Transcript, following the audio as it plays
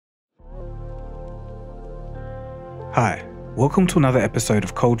Hi, welcome to another episode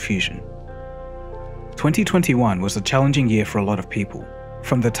of ColdFusion. 2021 was a challenging year for a lot of people,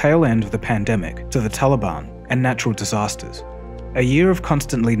 from the tail end of the pandemic to the Taliban and natural disasters. A year of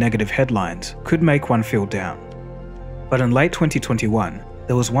constantly negative headlines could make one feel down. But in late 2021,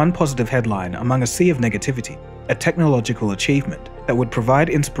 there was one positive headline among a sea of negativity, a technological achievement that would provide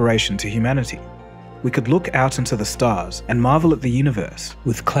inspiration to humanity. We could look out into the stars and marvel at the universe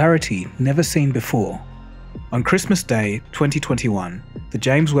with clarity never seen before. On Christmas Day 2021, the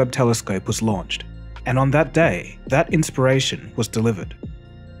James Webb telescope was launched, and on that day, that inspiration was delivered.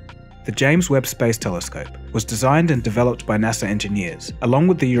 The James Webb Space Telescope was designed and developed by NASA engineers, along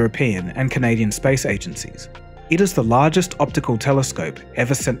with the European and Canadian space agencies. It is the largest optical telescope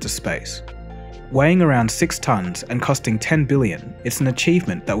ever sent to space. Weighing around 6 tons and costing $10 billion, it's an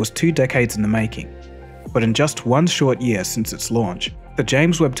achievement that was 2 decades in the making. But in just one short year since its launch, the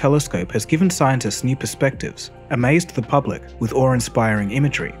James Webb Telescope has given scientists new perspectives, amazed the public with awe-inspiring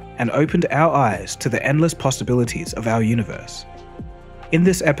imagery, and opened our eyes to the endless possibilities of our universe. In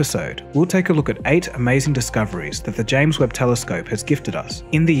this episode, we'll take a look at 8 amazing discoveries that the James Webb Telescope has gifted us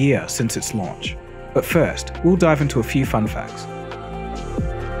in the year since its launch. But first, we'll dive into a few fun facts.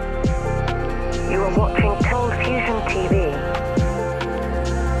 You are watching ColdFusion TV.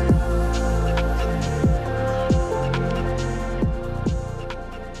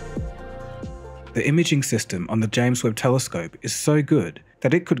 The imaging system on the James Webb Telescope is so good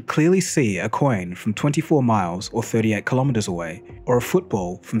that it could clearly see a coin from 24 miles or 38 kilometers away, or a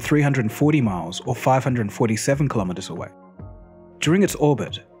football from 340 miles or 547 kilometers away. During its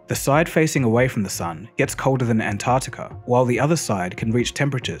orbit, the side facing away from the Sun gets colder than Antarctica, while the other side can reach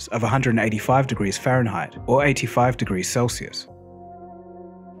temperatures of 185 degrees Fahrenheit or 85 degrees Celsius.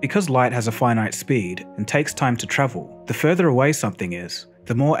 Because light has a finite speed and takes time to travel, the further away something is,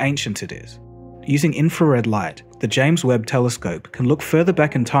 the more ancient it is. Using infrared light, the James Webb Telescope can look further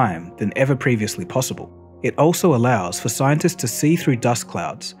back in time than ever previously possible. It also allows for scientists to see through dust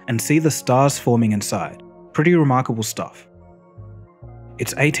clouds and see the stars forming inside. Pretty remarkable stuff.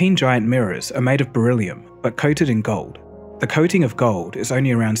 Its 18 giant mirrors are made of beryllium, but coated in gold. The coating of gold is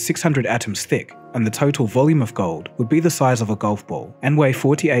only around 600 atoms thick, and the total volume of gold would be the size of a golf ball and weigh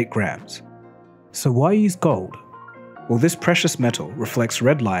 48 grams. So why use gold? Well, this precious metal reflects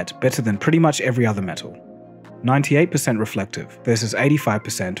red light better than pretty much every other metal. 98% reflective versus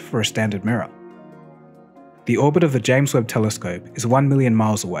 85% for a standard mirror. The orbit of the James Webb Telescope is 1 million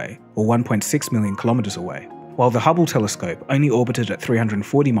miles away, or 1.6 million kilometers away, while the Hubble telescope only orbited at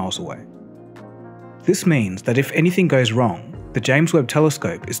 340 miles away. This means that if anything goes wrong, the James Webb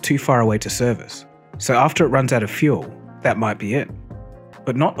Telescope is too far away to service, so after it runs out of fuel, that might be it.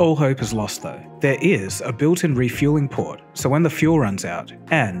 But not all hope is lost though. There is a built-in refueling port, so when the fuel runs out,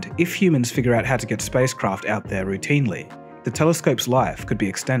 and if humans figure out how to get spacecraft out there routinely, the telescope's life could be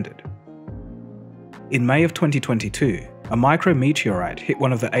extended. In May of 2022, a micrometeorite hit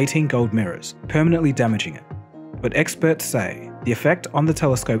one of the 18 gold mirrors, permanently damaging it. But experts say the effect on the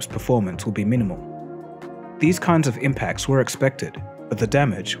telescope's performance will be minimal. These kinds of impacts were expected, but the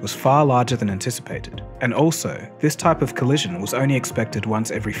damage was far larger than anticipated, and also, this type of collision was only expected once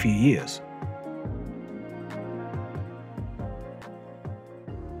every few years.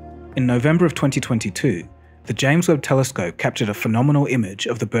 In November of 2022, the James Webb Telescope captured a phenomenal image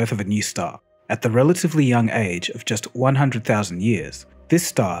of the birth of a new star. At the relatively young age of just 100,000 years, this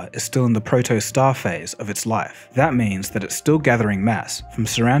star is still in the proto-star phase of its life. That means that it's still gathering mass from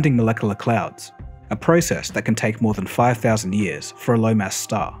surrounding molecular clouds, a process that can take more than 5,000 years for a low-mass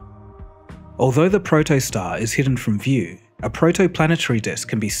star. Although the protostar is hidden from view, a protoplanetary disk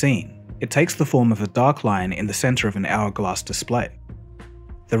can be seen. It takes the form of a dark line in the center of an hourglass display.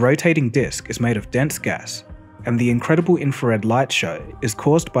 The rotating disk is made of dense gas, and the incredible infrared light show is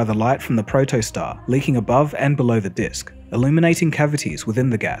caused by the light from the protostar leaking above and below the disk, illuminating cavities within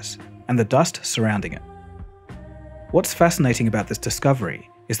the gas and the dust surrounding it. What's fascinating about this discovery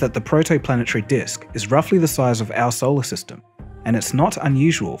is that the protoplanetary disk is roughly the size of our solar system, and it's not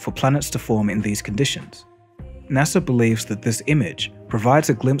unusual for planets to form in these conditions. NASA believes that this image provides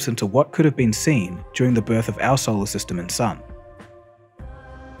a glimpse into what could have been seen during the birth of our solar system and sun.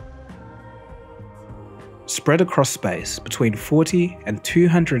 Spread across space between 40 and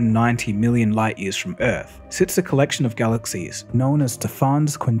 290 million light-years from Earth sits a collection of galaxies known as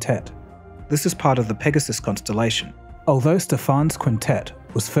Stephan's Quintet. This is part of the Pegasus constellation. Although Stephan's Quintet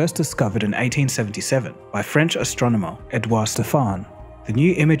was first discovered in 1877 by French astronomer Edouard Stephan, the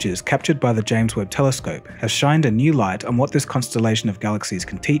new images captured by the James Webb Telescope have shined a new light on what this constellation of galaxies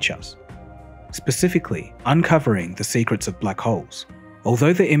can teach us. specifically uncovering the secrets of black holes.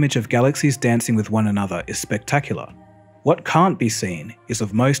 Although the image of galaxies dancing with one another is spectacular, What can't be seen is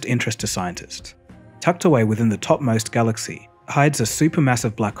of most interest to scientists. Tucked away within the topmost galaxy hides a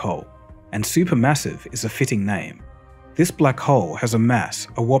supermassive black hole, and supermassive is a fitting name. This black hole has a mass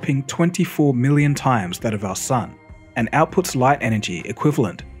a whopping 24 million times that of our Sun, and outputs light energy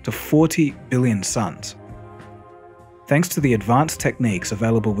equivalent to 40 billion suns. Thanks to the advanced techniques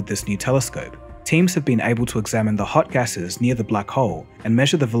available with this new telescope, teams have been able to examine the hot gases near the black hole and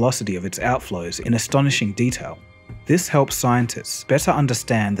measure the velocity of its outflows in astonishing detail. This helps scientists better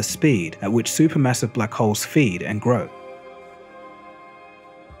understand the speed at which supermassive black holes feed and grow.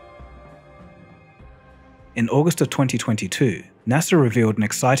 In August of 2022, NASA revealed an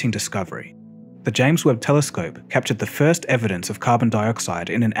exciting discovery. The James Webb Telescope captured the first evidence of carbon dioxide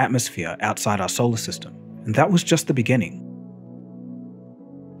in an atmosphere outside our solar system, and that was just the beginning.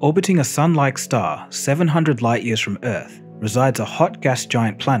 Orbiting a Sun-like star 700 light-years from Earth resides a hot gas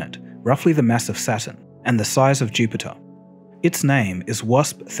giant planet roughly the mass of Saturn and the size of Jupiter. Its name is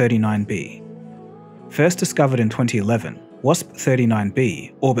WASP-39b. First discovered in 2011,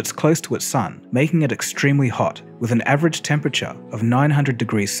 WASP-39b orbits close to its Sun, making it extremely hot, with an average temperature of 900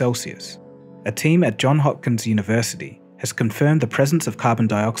 degrees Celsius. A team at Johns Hopkins University has confirmed the presence of carbon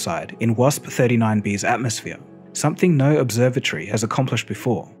dioxide in WASP-39b's atmosphere, something no observatory has accomplished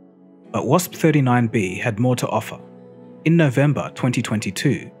before. But WASP-39b had more to offer. In November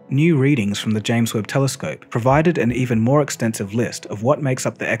 2022, new readings from the James Webb Telescope provided an even more extensive list of what makes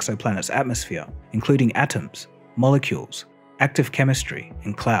up the exoplanet's atmosphere, including atoms, molecules, active chemistry,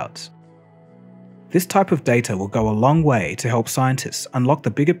 and clouds. This type of data will go a long way to help scientists unlock the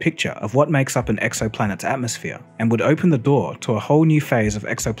bigger picture of what makes up an exoplanet's atmosphere, and would open the door to a whole new phase of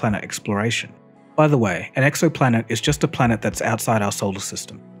exoplanet exploration. By the way, an exoplanet is just a planet that's outside our solar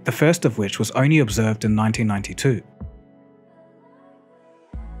system, the first of which was only observed in 1992.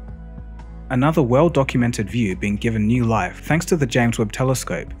 Another well-documented view being given new life thanks to the James Webb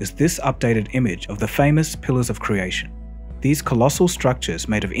Telescope is this updated image of the famous Pillars of Creation. These colossal structures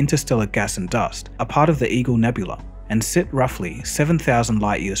made of interstellar gas and dust are part of the Eagle Nebula and sit roughly 7,000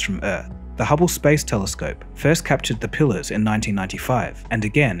 light-years from Earth. The Hubble Space Telescope first captured the pillars in 1995 and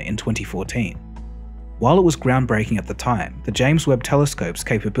again in 2014. While it was groundbreaking at the time, the James Webb Telescope's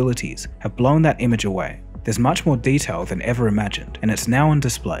capabilities have blown that image away. There's much more detail than ever imagined, and it's now on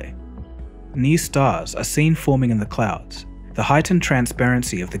display. New stars are seen forming in the clouds. The heightened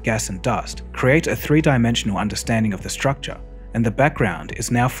transparency of the gas and dust create a three-dimensional understanding of the structure, and the background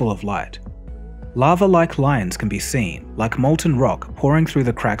is now full of light. Lava-like lines can be seen, like molten rock pouring through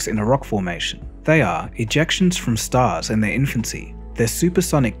the cracks in a rock formation. They are ejections from stars in their infancy. They're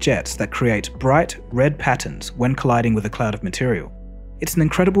supersonic jets that create bright, red patterns when colliding with a cloud of material. It's an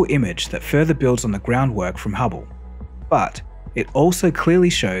incredible image that further builds on the groundwork from Hubble. But it also clearly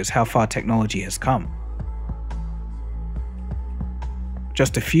shows how far technology has come.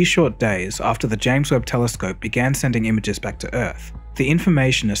 Just a few short days after the James Webb Telescope began sending images back to Earth, the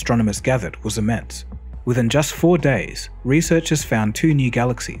information astronomers gathered was immense. Within just 4 days, researchers found 2 new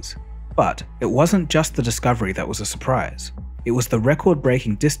galaxies. But it wasn't just the discovery that was a surprise. It was the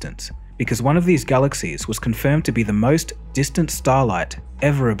record-breaking distance, because one of these galaxies was confirmed to be the most distant starlight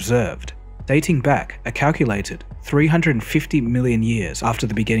ever observed, dating back a calculated 350 million years after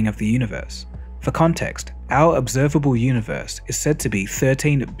the beginning of the universe. For context, our observable universe is said to be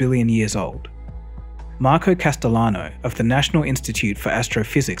 13 billion years old. Marco Castellano of the National Institute for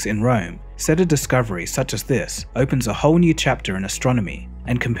Astrophysics in Rome said a discovery such as this opens a whole new chapter in astronomy,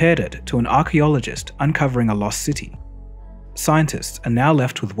 and compared it to an archaeologist uncovering a lost city. Scientists are now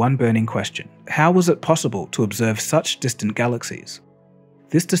left with one burning question: how was it possible to observe such distant galaxies?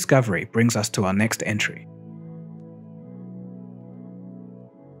 This discovery brings us to our next entry.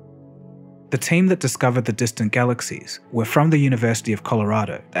 The team that discovered the distant galaxies were from the University of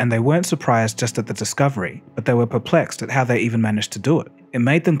Colorado, and they weren't surprised just at the discovery, but they were perplexed at how they even managed to do it. It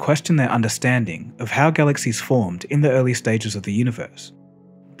made them question their understanding of how galaxies formed in the early stages of the universe.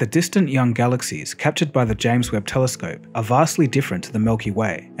 The distant young galaxies captured by the James Webb Telescope are vastly different to the Milky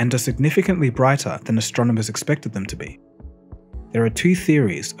Way and are significantly brighter than astronomers expected them to be. There are 2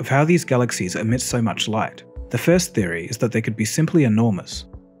 theories of how these galaxies emit so much light. The first theory is that they could be simply enormous.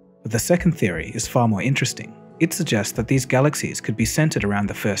 But the second theory is far more interesting. It suggests that these galaxies could be centered around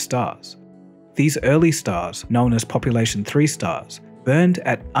the first stars. These early stars, known as population 3 stars, burned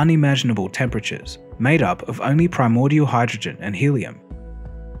at unimaginable temperatures, made up of only primordial hydrogen and helium.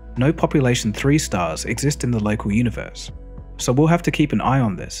 No population 3 stars exist in the local universe, so we'll have to keep an eye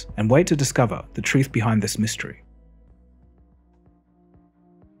on this and wait to discover the truth behind this mystery.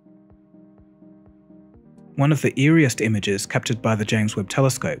 one of the eeriest images captured by the James Webb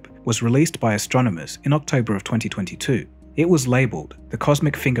Telescope, was released by astronomers in October of 2022. It was labelled the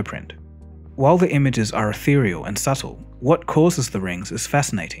Cosmic Fingerprint. While the images are ethereal and subtle, what causes the rings is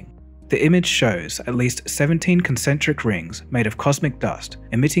fascinating. The image shows at least 17 concentric rings made of cosmic dust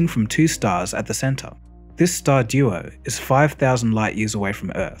emitting from 2 stars at the centre. This star duo is 5,000 light-years away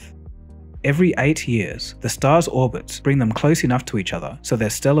from Earth. Every 8 years, the stars' orbits bring them close enough to each other so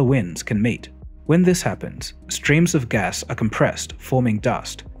their stellar winds can meet. When this happens, streams of gas are compressed, forming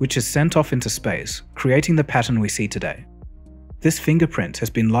dust, which is sent off into space, creating the pattern we see today. This fingerprint has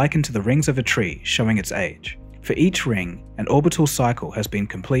been likened to the rings of a tree, showing its age. For each ring, an orbital cycle has been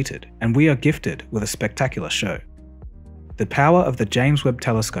completed, and we are gifted with a spectacular show. The power of the James Webb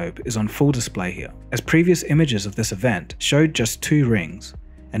Telescope is on full display here, as previous images of this event showed just 2 rings,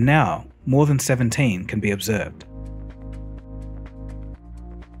 and now more than 17 can be observed.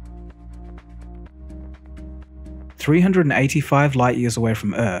 "385 light-years away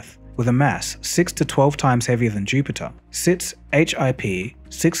from Earth, with a mass 6 to 12 times heavier than Jupiter, sits HIP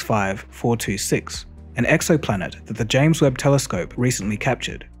 65426, an exoplanet that the James Webb Telescope recently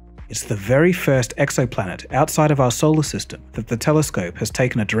captured. It's the very first exoplanet outside of our solar system that the telescope has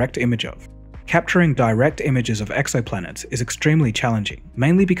taken a direct image of. Capturing direct images of exoplanets is extremely challenging,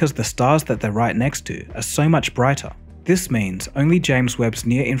 mainly because the stars that they're right next to are so much brighter. This means only James Webb's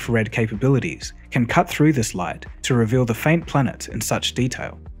near-infrared capabilities can cut through this light to reveal the faint planets in such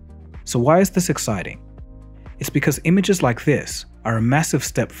detail. So why is this exciting? It's because images like this are a massive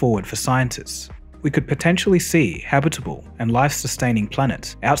step forward for scientists. We could potentially see habitable and life-sustaining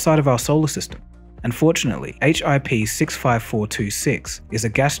planets outside of our solar system. Unfortunately, HIP 65426 is a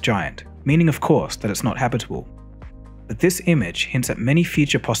gas giant, meaning of course that it's not habitable. But this image hints at many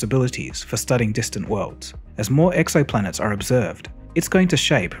future possibilities for studying distant worlds. As more exoplanets are observed, it's going to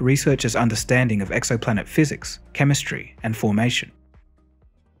shape researchers' understanding of exoplanet physics, chemistry, and formation.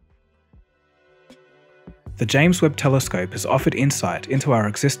 The James Webb Telescope has offered insight into our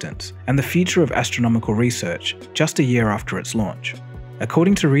existence and the future of astronomical research just a year after its launch.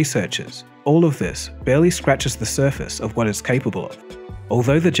 According to researchers, all of this barely scratches the surface of what it's capable of.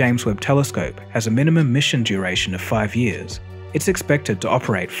 Although the James Webb Telescope has a minimum mission duration of 5 years, it's expected to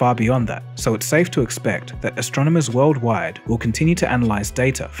operate far beyond that, so it's safe to expect that astronomers worldwide will continue to analyze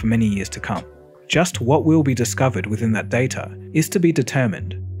data for many years to come. Just what will be discovered within that data is to be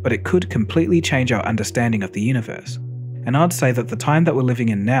determined, but it could completely change our understanding of the universe. And I'd say that the time that we're living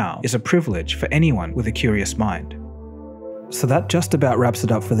in now is a privilege for anyone with a curious mind. So that just about wraps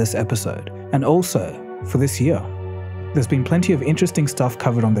it up for this episode, and also for this year. There's been plenty of interesting stuff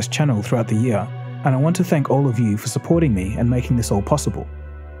covered on this channel throughout the year, and I want to thank all of you for supporting me and making this all possible.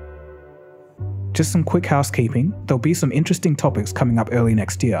 Just some quick housekeeping, there'll be some interesting topics coming up early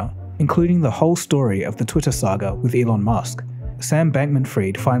next year, including the whole story of the Twitter saga with Elon Musk, Sam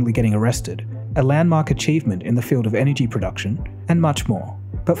Bankman-Fried finally getting arrested, a landmark achievement in the field of energy production, and much more.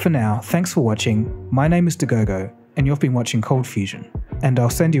 But for now, thanks for watching. My name is Dagogo, and you've been watching ColdFusion, and I'll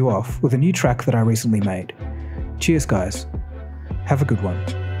send you off with a new track that I recently made. Cheers guys, have a good one.